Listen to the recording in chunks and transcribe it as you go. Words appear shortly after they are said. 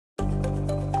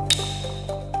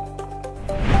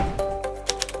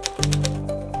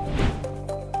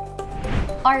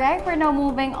Alright, we're now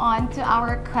moving on to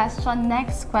our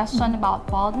next question about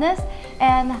baldness.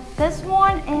 And this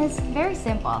one is very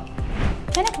simple.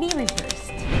 Can it be reversed?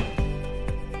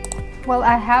 Well,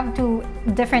 I have two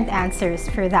different answers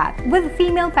for that. With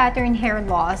female pattern hair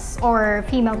loss or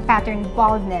female pattern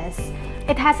baldness,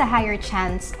 it has a higher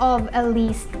chance of at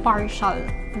least partial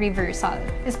reversal,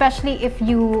 especially if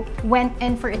you went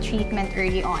in for a treatment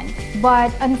early on.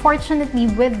 But unfortunately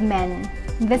with men,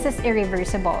 this is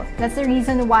irreversible. That's the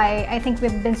reason why I think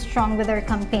we've been strong with our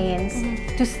campaigns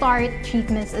to start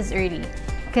treatments as early,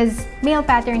 because male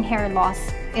pattern hair loss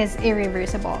is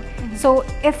irreversible. So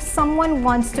if someone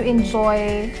wants to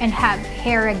enjoy and have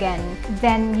hair again,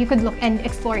 then you could look and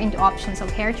explore into options of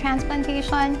hair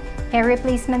transplantation, hair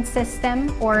replacement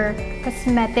system, or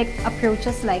cosmetic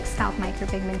approaches like scalp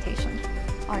micropigmentation.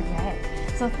 Alright,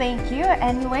 so thank you.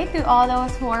 Anyway, to all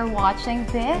those who are watching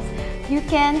this, you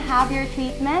can have your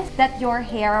treatments that your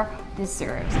hair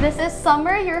deserves. This is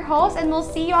Summer, your host, and we'll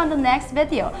see you on the next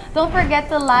video. Don't forget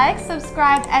to like,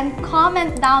 subscribe, and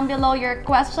comment down below your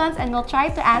questions, and we'll try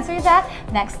to answer that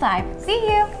next time. See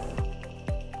you!